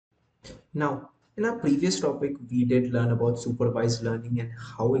Now, in our previous topic, we did learn about supervised learning and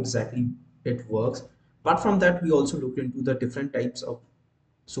how exactly it works. Apart from that, we also looked into the different types of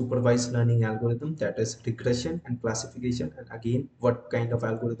supervised learning algorithm, that is regression and classification, and again what kind of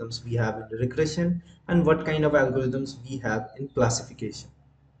algorithms we have in regression and what kind of algorithms we have in classification.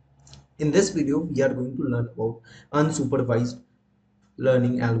 In this video we are going to learn about unsupervised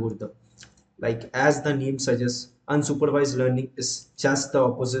learning algorithm. Like as the name suggests, unsupervised learning is just the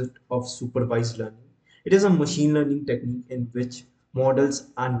opposite of supervised learning. It is a machine learning technique in which models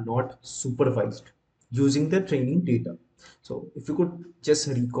are not supervised using the training data. So if you could just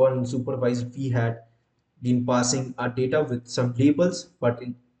recall, in supervised we had been passing our data with some labels, but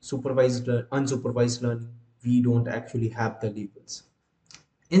in unsupervised learning we don't actually have the labels.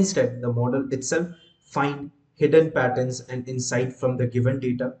 Instead, the model itself finds hidden patterns and insight from the given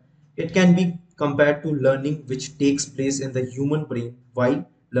data. It can be compared to learning which takes place in the human brain while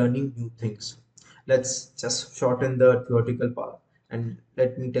learning new things. Let's just shorten the theoretical part and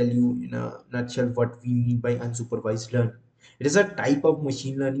let me tell you in a nutshell what we mean by unsupervised learning. It is a type of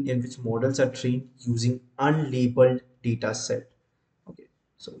machine learning in which models are trained using unlabeled data set. Okay,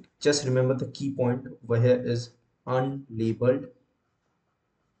 so just remember the key point over here is unlabeled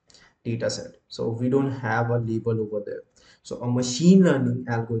data set. So we don't have a label over there. So a machine learning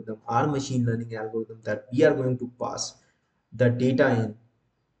algorithm, our machine learning algorithm that we are going to pass the data in,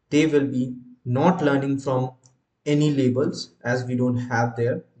 they will be not learning from any labels as we don't have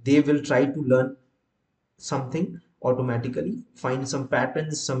there. They will try to learn something automatically, find some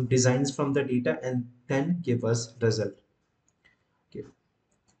patterns, some designs from the data, and then give us result. Okay.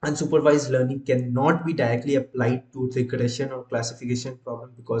 Unsupervised learning cannot be directly applied to regression or classification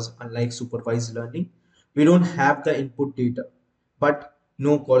problem because unlike supervised learning, we don't have the input data, but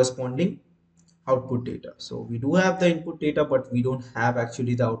no corresponding output data. So we do have the input data, but we don't have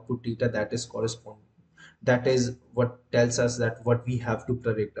actually the output data that is corresponding. That is what tells us that what we have to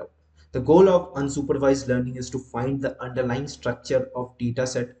predict out. The goal of unsupervised learning is to find the underlying structure of data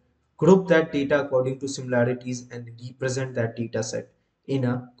set, group that data according to similarities, and represent that data set in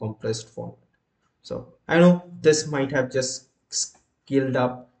a compressed format. So I know this might have just scaled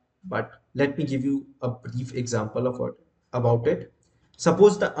up, but let me give you a brief example of what about it.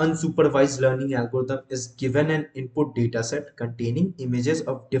 Suppose the unsupervised learning algorithm is given an input dataset containing images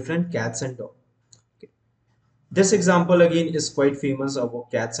of different cats and dogs. Okay. This example again is quite famous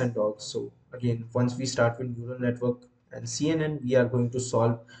about cats and dogs. So again, once we start with neural network and CNN, we are going to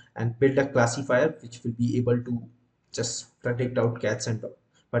solve and build a classifier which will be able to just predict out cats and dogs.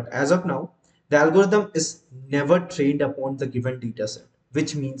 But as of now, the algorithm is never trained upon the given dataset,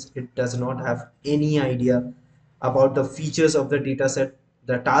 which means it does not have any idea about the features of the dataset.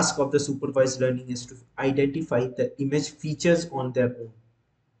 The task of the supervised learning is to identify the image features on their own.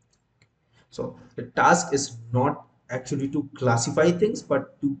 So the task is not actually to classify things,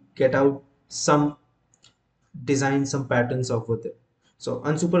 but to get out some design, some patterns over there. So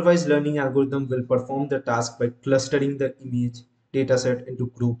unsupervised learning algorithm will perform the task by clustering the image dataset into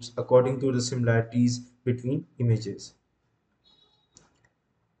groups according to the similarities between images.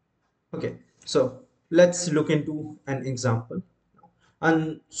 Okay, so let's look into an example.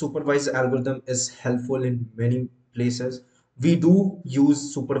 Unsupervised algorithm is helpful in many places. We do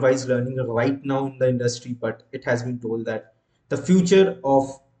use supervised learning right now in the industry, but it has been told that the future of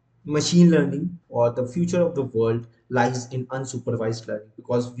machine learning or the future of the world lies in unsupervised learning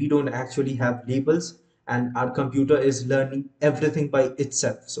because we don't actually have labels and our computer is learning everything by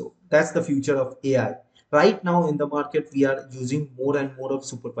itself. So that's the future of AI. Right now in the market, we are using more and more of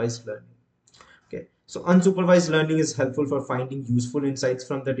supervised learning. Okay, so unsupervised learning is helpful for finding useful insights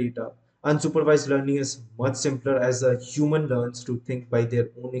from the data. Unsupervised learning is much simpler as a human learns to think by their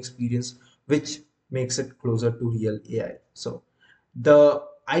own experience, which makes it closer to real AI. So the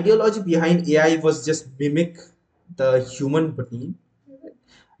ideology behind AI was just mimic the human brain,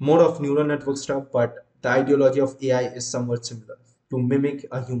 more of neural network stuff, but the ideology of AI is somewhat similar to mimic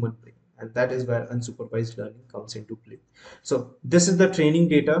a human brain. And that is where unsupervised learning comes into play. So this is the training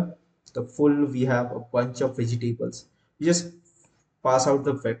data. The full, we have a bunch of vegetables. We just pass out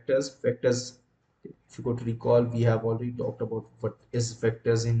the vectors. Vectors, if you could recall, we have already talked about what is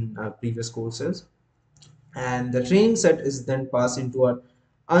vectors in our previous courses. And the training set is then passed into our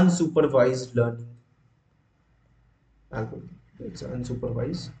unsupervised learning algorithm. It's an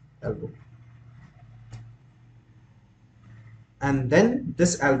unsupervised algorithm. And then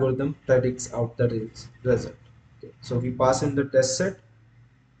this algorithm predicts out the result. Okay. So we pass in the test set.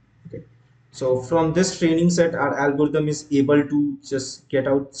 Okay. So from this training set, our algorithm is able to just get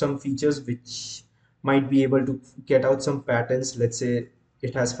out some features which might be able to get out some patterns. Let's say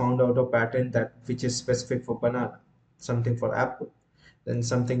it has found out a pattern that which is specific for banana, something for apple, then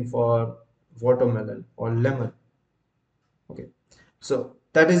something for watermelon or lemon. Okay, so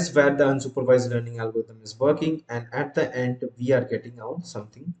that is where the unsupervised learning algorithm is working, and at the end we are getting out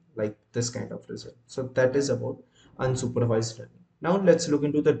something like this kind of result. So that is about unsupervised learning. Now let's look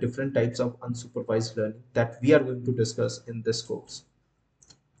into the different types of unsupervised learning that we are going to discuss in this course.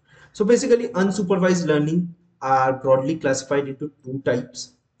 So basically unsupervised learning are broadly classified into two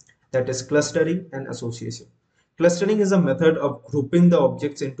types, that is clustering and association. Clustering is a method of grouping the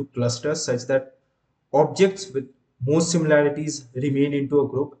objects into clusters such that objects with most similarities remain into a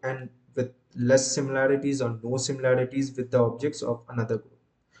group and with less similarities or no similarities with the objects of another group.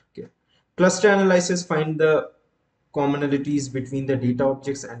 Okay. Cluster analysis find the commonalities between the data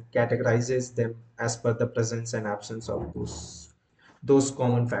objects and categorizes them as per the presence and absence of those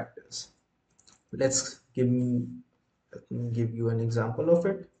common factors. Let's let me give you an example of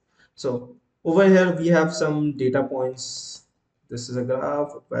it. So over here we have some data points. This is a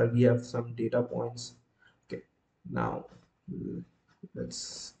graph where we have some data points. Okay, now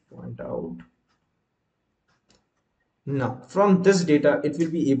let's point out. Now from this data it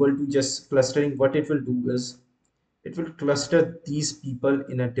will be able to just clustering. What it will do is it will cluster these people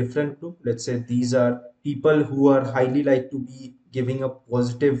in a different group. Let's say these are people who are highly like to be giving a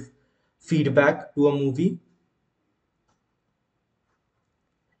positive feedback to a movie,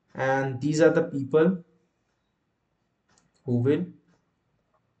 and these are the people who will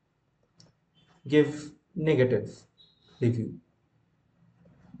give negative review.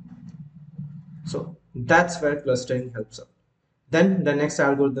 So that's where clustering helps out. Then the next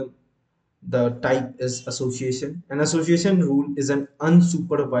algorithm, the type is association. An association rule is an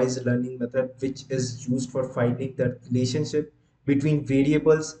unsupervised learning method which is used for finding the relationship between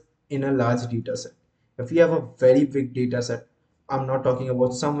variables in a large data set. If we have a very big data set, I'm not talking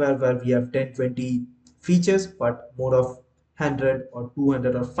about somewhere where we have 10, 20 features, but more of 100 or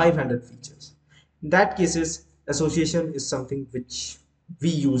 200 or 500 features. In that cases, association is something which we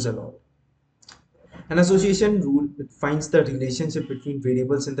use a lot. An association rule it finds the relationship between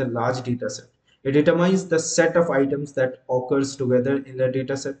variables in the large data set. It determines the set of items that occurs together in the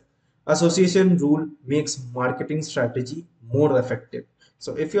data set. Association rule makes marketing strategy more effective.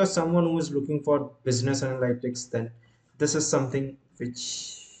 So if you're someone who is looking for business analytics, then this is something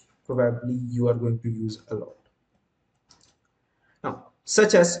which probably you are going to use a lot. Now,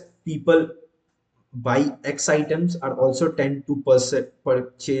 such as people buy X items are also tend to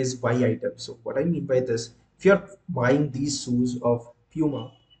purchase Y items. So what I mean by this, if you're buying these shoes of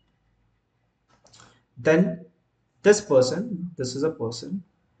Puma, then this is a person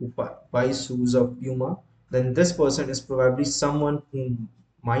who buys shoes of Puma, then this person is probably someone who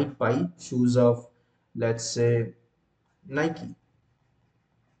might buy shoes of, let's say, Nike.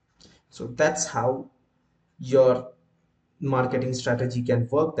 So that's how your marketing strategy can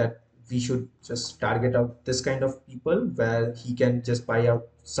work, that we should just target out this kind of people where he can just buy out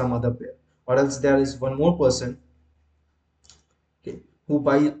some other pair, or else there is one more person, okay, who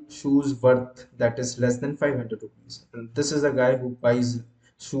buy shoes worth that is less than 500 rupees, and this is a guy who buys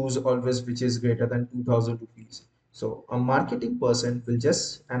shoes always which is greater than 2000 rupees. So a marketing person will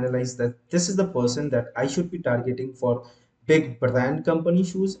just analyze that this is the person that I should be targeting for big brand company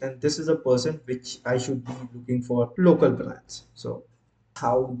shoes, and this is a person which I should be looking for local brands. So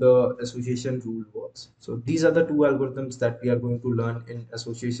how the association rule works. So these are the two algorithms that we are going to learn in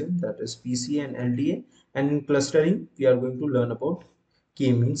association, that is PC and LDA, and in clustering we are going to learn about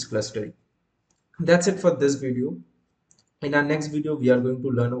k-means clustering. That's it for this video. In our next video we are going to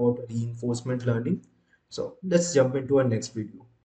learn about reinforcement learning. So let's jump into our next video.